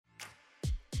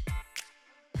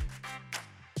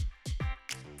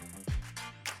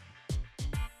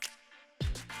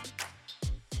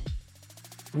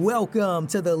Welcome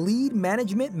to the Lead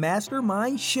Management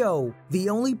Mastermind Show, the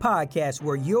only podcast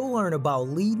where you'll learn about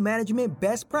lead management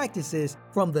best practices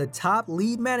from the top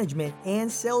lead management and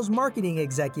sales marketing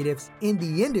executives in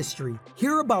the industry.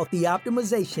 Hear about the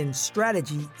optimization,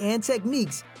 strategy, and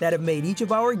techniques that have made each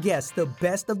of our guests the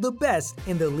best of the best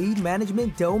in the lead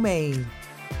management domain.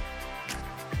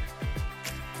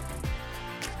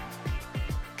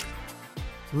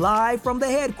 Live from the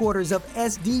headquarters of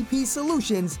SDP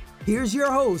Solutions, here's your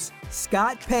host,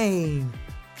 Scott Payne.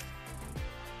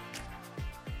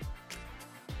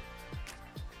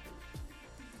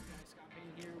 Scott Payne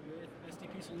here with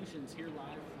SDP Solutions, here live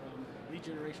from Lead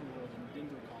Generation World in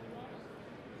Denver, Colorado.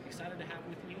 Excited to have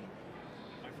with me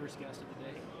my first guest of the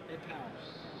day, Ed Powell.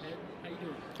 Ed, how you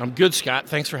doing? I'm good, Scott.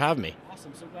 Thanks for having me.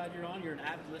 Awesome. So glad you're on. You're an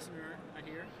avid listener, I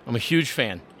hear. I'm a huge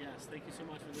fan. Yes, thank you so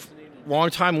much for listening.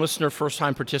 Long-time listener,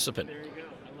 first-time participant. There you go.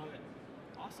 I love it.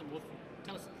 Awesome. Well,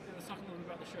 let's talk a little bit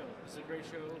about the show. It's a great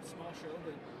show. It's a small show,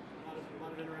 but a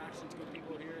lot of interactions, good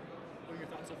people here. What are your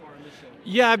thoughts so far on this show?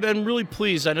 Yeah, I've been really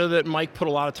pleased. I know that Mike put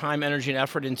a lot of time, energy, and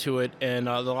effort into it, and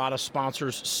a lot of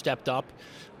sponsors stepped up.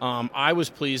 I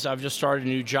was pleased. I've just started a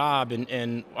new job,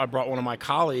 and I brought one of my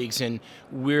colleagues, and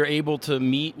we're able to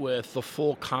meet with the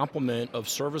full complement of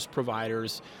service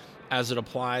providers as it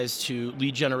applies to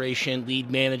lead generation,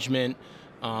 lead management,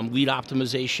 lead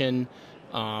optimization.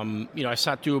 I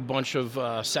sat through a bunch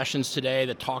of sessions today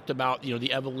that talked about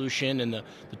the evolution and the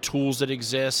tools that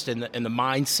exist and the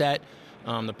mindset,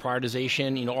 the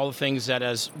prioritization, all the things that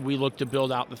as we look to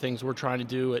build out the things we're trying to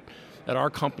do at our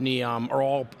company are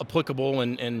all applicable,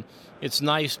 and it's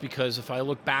nice because if I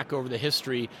look back over the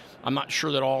history, I'm not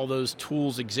sure that all those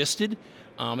tools existed,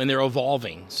 and they're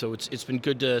evolving. So it's been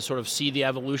good to sort of see the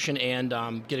evolution and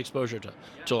get exposure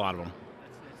to a lot of them.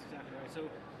 That's exactly right. So you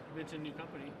mentioned a new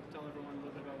company. Tell everyone a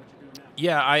little bit about what you're doing now.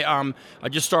 Yeah, I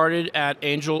just started at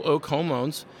Angel Oak Home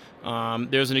Loans.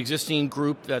 There's an existing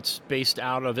group that's based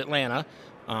out of Atlanta,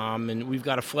 and we've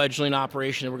got a fledgling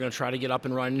operation that we're going to try to get up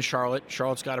and running in Charlotte.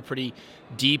 Charlotte's got a pretty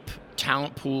deep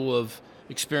talent pool of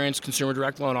experienced consumer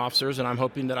direct loan officers, and I'm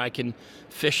hoping that I can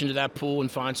fish into that pool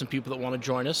and find some people that want to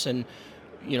join us. And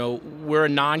we're a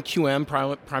non-QM,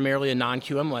 primarily a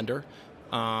non-QM lender.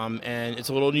 And it's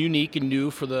a little unique and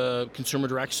new for the consumer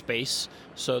direct space.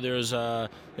 So there's an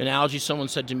analogy someone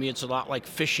said to me, it's a lot like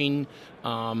fishing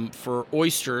for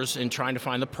oysters and trying to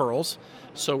find the pearls.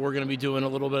 So we're going to be doing a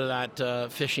little bit of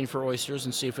that fishing for oysters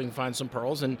and see if we can find some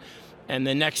pearls. And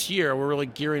then next year, we're really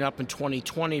gearing up in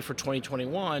 2020 for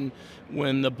 2021,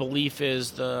 when the belief is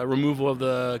the removal of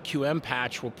the QM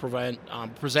patch will present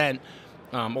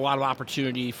a lot of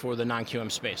opportunity for the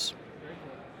non-QM space. Very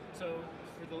cool. So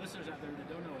for the listeners out there that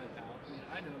don't know Ed Powell,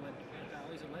 I know Ed Powell.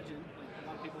 He's a legend. Like a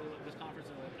lot of people at this conference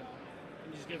know Ed Powell.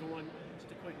 Can you just give everyone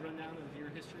just a quick rundown of your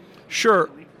history? Sure.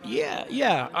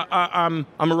 Yeah. I'm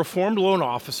a reformed loan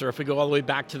officer if we go all the way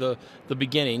back to the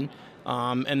beginning.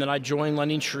 And then I joined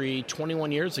LendingTree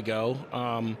 21 years ago,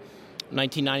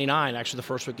 1999, actually the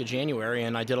first week of January.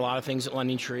 And I did a lot of things at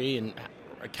LendingTree and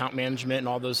account management and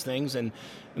all those things. And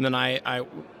then I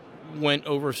went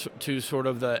over to sort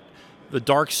of the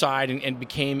dark side and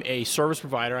became a service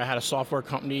provider. I had a software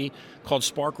company called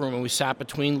SparkRoom, and we sat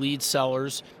between lead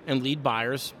sellers and lead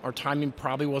buyers. Our timing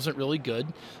probably wasn't really good,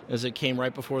 as it came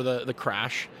right before the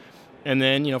crash. And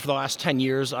then, for the last 10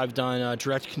 years, I've done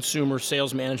direct consumer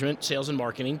sales management, sales and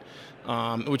marketing,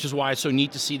 which is why it's so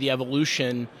neat to see the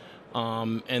evolution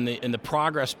and the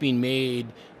progress being made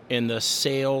in the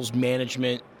sales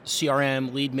management,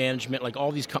 CRM, lead management, like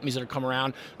all these companies that have come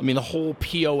around. I mean, the whole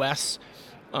POS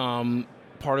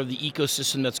part of the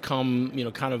ecosystem that's come,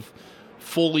 kind of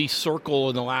fully circle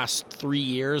in the last 3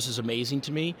 years is amazing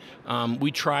to me.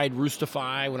 We tried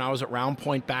Roostify when I was at Round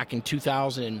Point back in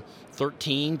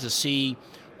 2013 to see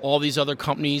all these other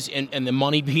companies and the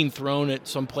money being thrown at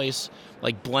some place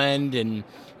like Blend and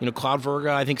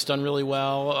CloudVerga I think's done really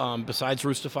well, besides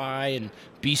Roostify and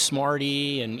Be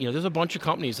Smarty, and there's a bunch of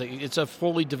companies. It's a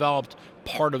fully developed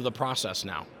part of the process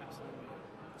now. Absolutely.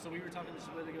 So we were talking just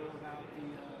a bit ago about the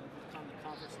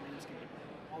conference landscape,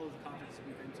 all of the conferences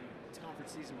we've been to. It's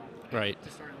conference season, by the way. Right.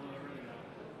 Just started a little early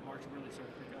now. March really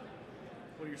started to pick up.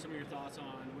 What are some of your thoughts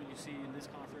on what you see in this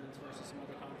conference versus some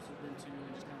other conferences we've been to, and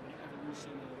just kind of the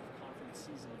evolution of conference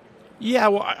season? Yeah,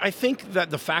 well, I think that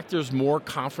the fact there's more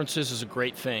conferences is a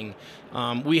great thing.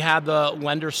 We had the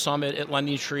Lender Summit at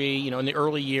LendingTree, in the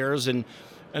early years, and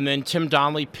then Tim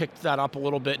Donnelly picked that up a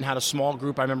little bit and had a small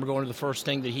group. I remember going to the first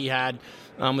thing that he had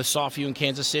with Softview in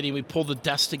Kansas City. We pulled the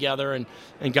desks together and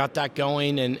got that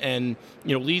going, and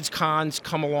LeadsCon's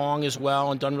come along as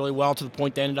well and done really well, to the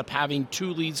point they ended up having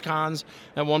 2 LeadsCons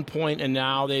at one point, and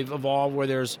now they've evolved where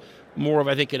there's more of,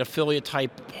 I think, an affiliate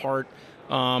type part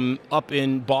up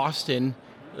in Boston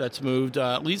that's moved.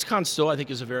 LeadsCon still, I think,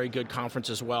 is a very good conference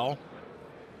as well.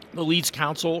 The Leads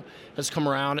Council has come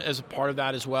around as a part of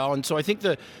that as well. And so I think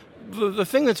the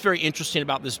thing that's very interesting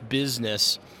about this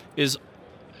business is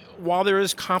while there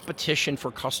is competition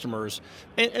for customers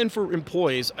and for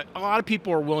employees, a lot of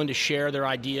people are willing to share their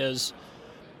ideas.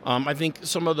 I think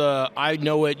some of the I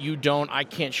know it, you don't, I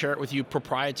can't share it with you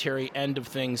proprietary end of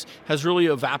things has really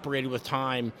evaporated with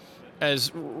time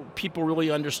as people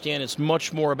really understand it's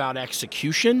much more about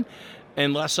execution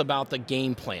and less about the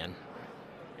game plan.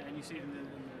 And you see it in the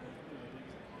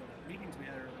meetings we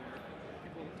had earlier,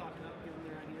 people talking about giving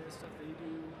their ideas, stuff they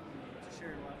do, to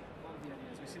share a lot of the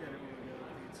ideas. We see that everywhere we go.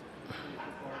 I think it's really a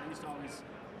cool part. I used to always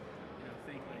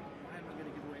think like, why am I going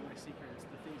to give away my secrets,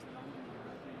 the things that I'm doing?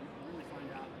 You really find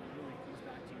out, and it really comes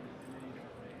back to you in many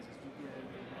different ways as you get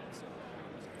stuff.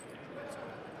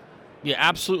 Yeah,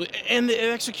 absolutely. And the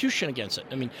execution against it.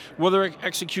 I mean, whether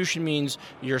execution means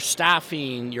your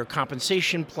staffing, your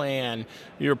compensation plan,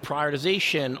 your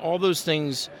prioritization, all those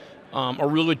things are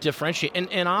really differentiate.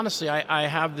 And honestly, I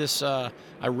have this, I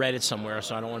read it somewhere,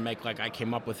 so I don't want to make like I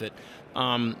came up with it.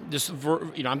 I'm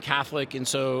Catholic, and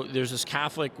so there's this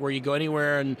Catholic where you go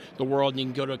anywhere in the world and you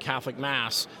can go to a Catholic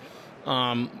mass,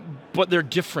 but they're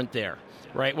different there.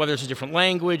 Right, whether it's a different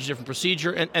language, different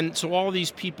procedure, and so all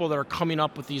these people that are coming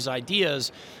up with these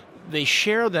ideas, they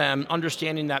share them,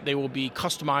 understanding that they will be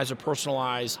customized or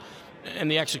personalized,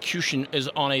 and the execution is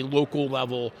on a local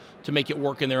level to make it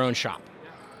work in their own shop.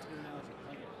 Yeah, that's a good analogy. I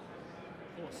like it.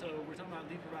 Cool. So we're talking about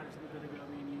lead providers a little bit ago,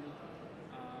 me and you.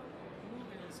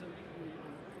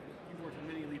 You've worked with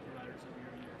many lead providers over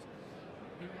your years.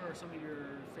 Who are some of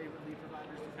your favorite lead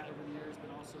providers you've had over the years,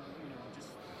 but also,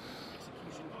 just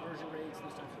execution, conversion rates,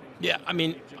 those types of things? Yeah, I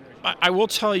mean, I will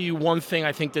tell you one thing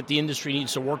I think that the industry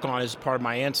needs to work on as part of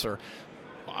my answer.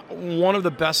 One of the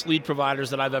best lead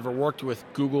providers that I've ever worked with,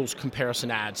 Google's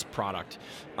comparison ads product.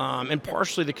 And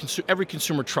partially, every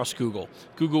consumer trusts Google.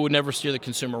 Google would never steer the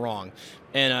consumer wrong.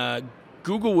 And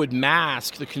Google would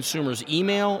mask the consumer's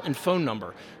email and phone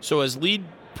number. So as lead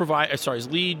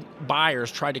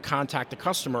buyers tried to contact the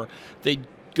customer, they'd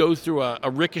go through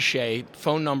a ricochet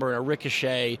phone number and a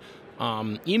ricochet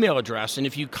email address, and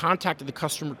if you contacted the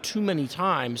customer too many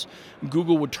times,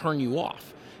 Google would turn you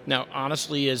off. Now,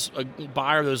 honestly, as a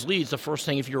buyer of those leads, the first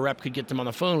thing if your rep could get them on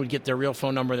the phone would get their real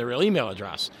phone number and their real email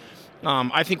address.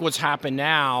 I think what's happened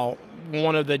now,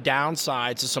 one of the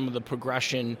downsides of some of the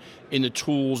progression in the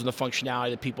tools and the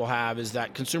functionality that people have is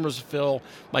that consumers feel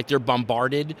like they're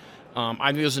bombarded.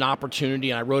 I think there's an opportunity,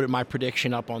 and I wrote it my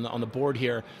prediction up on the board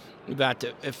here, that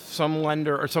if some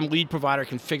lender or some lead provider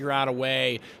can figure out a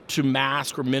way to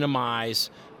mask or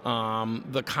minimize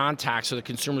the contacts so the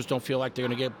consumers don't feel like they're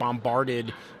going to get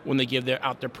bombarded when they give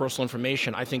out their personal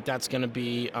information, I think that's going to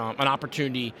be an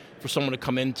opportunity for someone to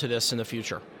come into this in the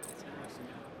future. That's interesting.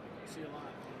 You see a lot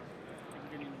of people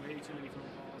getting way too many phone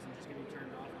calls and just getting turned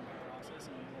off in the process,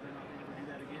 and they're not going to ever do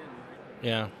that again, right?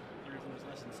 Yeah. Learn from those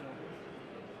lessons. So,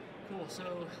 cool. So,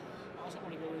 I also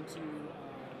want to go into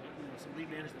some lead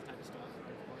management type of stuff,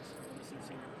 of course, listeners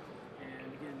here.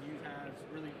 And again, you have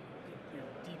really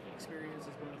deep experience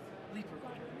as both lead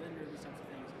provider, lender, these types of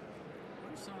things.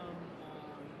 What are some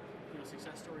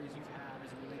success stories you've had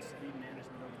as it relates to lead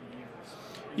management over the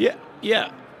years?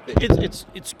 Yeah.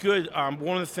 It's good.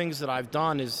 One of the things that I've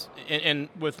done is, and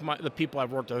with the people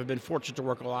I've worked with, I've been fortunate to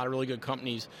work with a lot of really good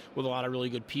companies with a lot of really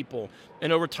good people.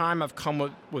 And over time, I've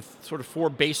come with sort of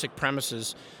 4 basic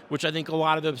premises, which I think a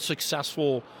lot of the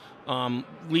successful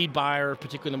lead buyer,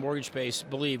 particularly in the mortgage space,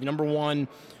 believe. Number one,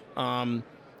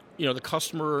 the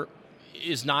customer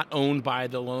is not owned by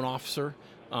the loan officer.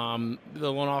 The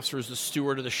loan officer is the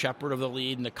steward or the shepherd of the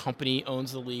lead, and the company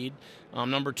owns the lead.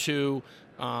 Number two,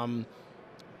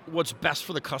 what's best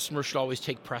for the customer should always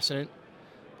take precedent.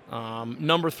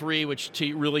 Number 3, which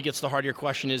really gets the heart of your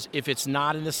question, is if it's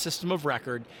not in the system of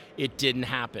record, it didn't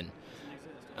happen.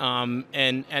 And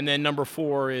then number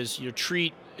 4 is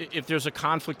if there's a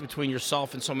conflict between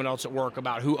yourself and someone else at work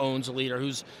about who owns the lead or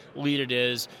whose lead it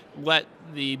is, let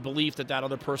the belief that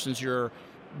other person's your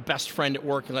best friend at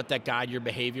work and let that guide your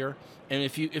behavior. And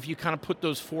if you kind of put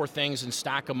those 4 things and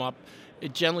stack them up,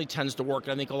 it generally tends to work.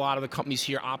 And I think a lot of the companies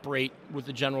here operate with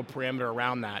the general parameter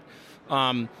around that.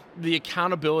 The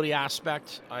accountability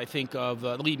aspect, I think, of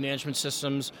lead management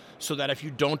systems, so that if you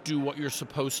don't do what you're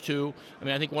supposed to,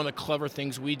 I think one of the clever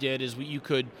things we did is you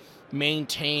could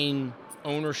maintain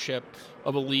ownership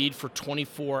of a lead for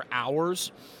 24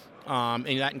 hours,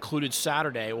 and that included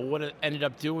Saturday. Well, what it ended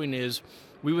up doing is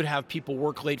we would have people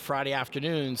work late Friday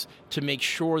afternoons to make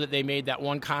sure that they made that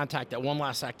one contact, that one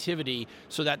last activity,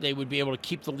 so that they would be able to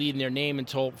keep the lead in their name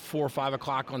until 4 or 5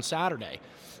 o'clock on Saturday.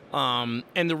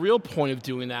 And the real point of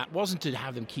doing that wasn't to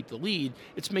have them keep the lead,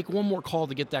 it's to make one more call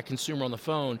to get that consumer on the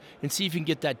phone and see if you can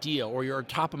get that deal, or you're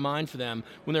top of mind for them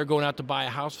when they're going out to buy a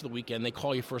house for the weekend. They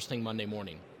call you first thing Monday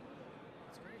morning.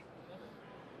 That's great. Love it.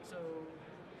 So,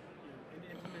 in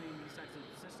implementing these types of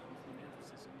systems, the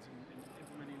management systems, and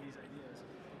implementing these ideas,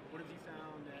 what have you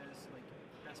found as like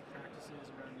best practices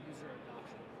around user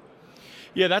adoption?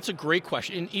 Yeah, that's a great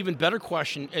question. An even better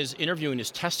question is interviewing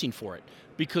is testing for it.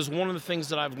 Because one of the things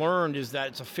that I've learned is that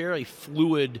it's a fairly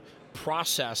fluid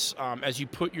process as you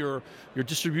put your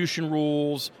distribution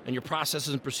rules and your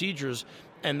processes and procedures,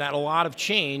 and that a lot of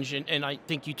change, and I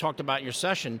think you talked about in your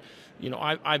session,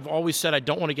 I've always said I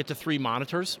don't want to get to 3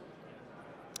 monitors,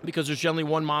 because there's generally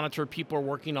one monitor people are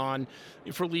working on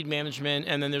for lead management,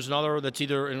 and then there's another that's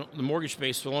either in the mortgage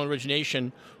space for loan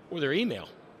origination, or their email,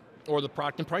 or the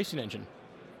product and pricing engine.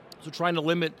 So trying to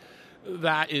limit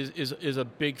that is a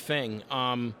big thing.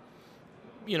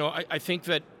 I think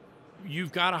that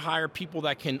you've got to hire people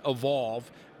that can evolve,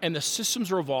 and the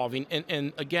systems are evolving.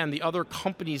 And again, the other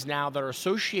companies now that are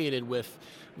associated with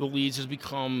the leads has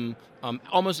become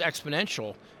almost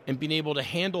exponential, and being able to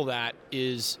handle that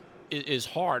is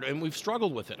hard, and we've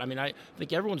struggled with it. I mean, I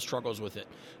think everyone struggles with it,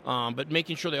 but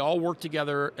making sure they all work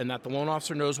together and that the loan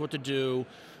officer knows what to do,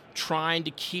 trying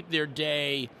to keep their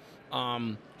day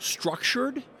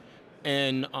structured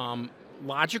and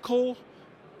logical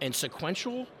and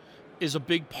sequential is a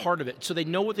big part of it. So they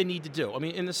know what they need to do. I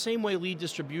mean, in the same way lead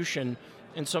distribution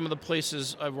in some of the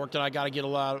places I've worked at, I got to get a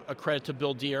lot of credit to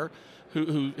Bill Deere,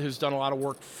 who has done a lot of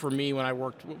work for me when I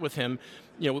worked with him.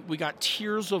 We got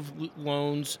tiers of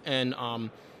loans and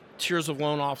tiers of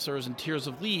loan officers and tiers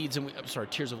of leads,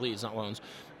 tiers of leads, not loans,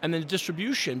 and then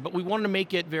distribution, but we wanted to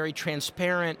make it very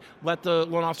transparent, let the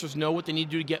loan officers know what they need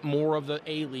to do to get more of the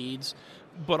A leads,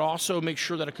 but also make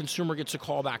sure that a consumer gets a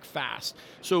call back fast.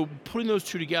 So putting those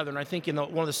two together, and I think in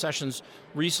one of the sessions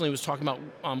recently was talking about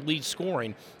lead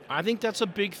scoring. I think that's a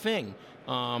big thing.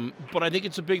 But I think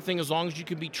it's a big thing as long as you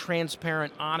can be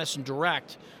transparent, honest, and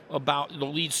direct about the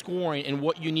lead scoring and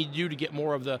what you need to do to get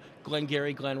more of the Glenn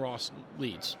Gary, Glenn Ross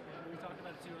leads. We talked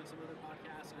about it too on some other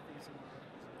podcasts, and I think it's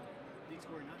lead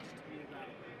scoring, not just to be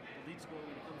about the lead score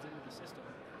when it comes into the system,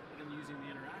 but then using the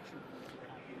interaction points that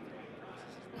are happening throughout the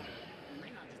process as well. It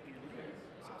may not just be a lead,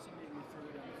 it's also maybe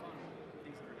further down the funnel,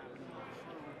 things that are happening down the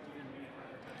funnel to then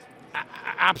reprioritize.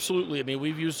 Absolutely. I mean,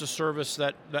 we've used a service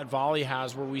that Volley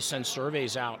has where we send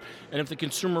surveys out. And if the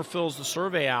consumer fills the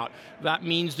survey out, that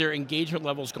means their engagement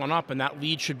level's gone up, and that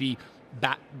lead should be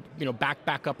back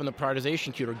up in the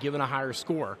prioritization queue or given a higher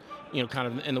score, kind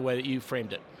of in the way that you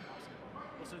framed it. Well,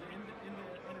 so in the interview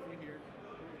here,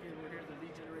 we're here at the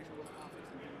Lead Generation World Conference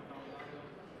in Denver, Colorado.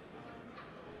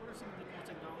 What are some of the cool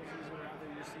technologies that are out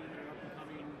there you're seeing that are up and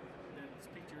coming that's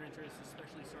piqued your interest,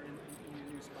 especially starting in your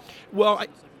new spot? Well,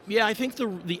 I think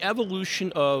the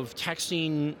evolution of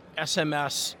texting,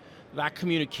 SMS, that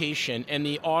communication, and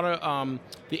the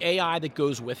AI that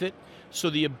goes with it. So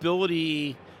the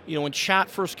ability, when chat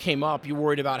first came up, you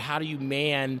worried about how do you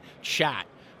man chat.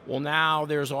 Well, now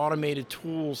there's automated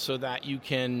tools so that you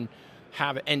can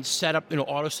have it and set up,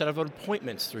 auto set up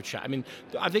appointments through chat. I mean,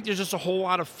 I think there's just a whole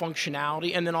lot of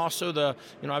functionality, and then also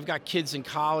I've got kids in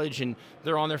college and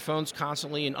they're on their phones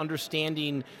constantly, and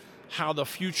understanding how the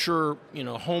future,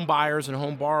 home buyers and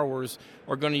home borrowers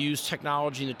are going to use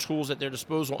technology and the tools at their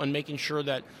disposal, and making sure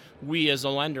that we as a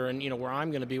lender, and where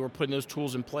I'm going to be, we're putting those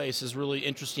tools in place is really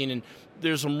interesting. And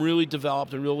there's some really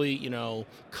developed and really,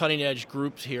 cutting edge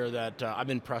groups here that I've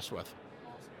been impressed with.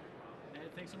 Awesome.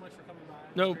 Ed, thanks so much for coming by.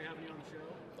 No, Great having you on the show.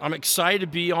 I'm excited to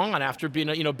be on after being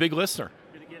a big listener.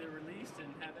 Going to get it released and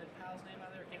have Ed Powell's name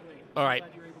out there. Can't wait. All right.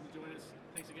 Glad you were able to join us.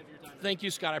 Thanks again for your time. Thank you,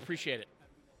 Scott. I appreciate it.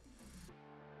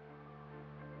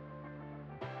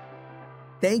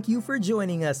 Thank you for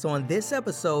joining us on this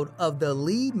episode of the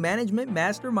Lead Management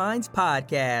Masterminds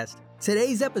podcast.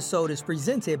 Today's episode is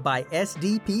presented by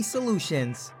SDP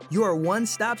Solutions, your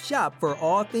one-stop shop for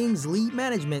all things lead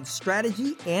management,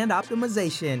 strategy, and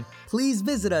optimization. Please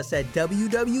visit us at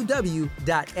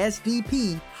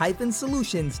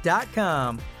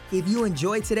www.sdp-solutions.com. If you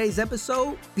enjoyed today's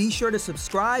episode, be sure to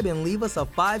subscribe and leave us a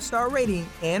 5-star rating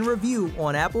and review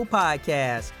on Apple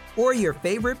Podcasts or your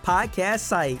favorite podcast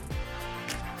site.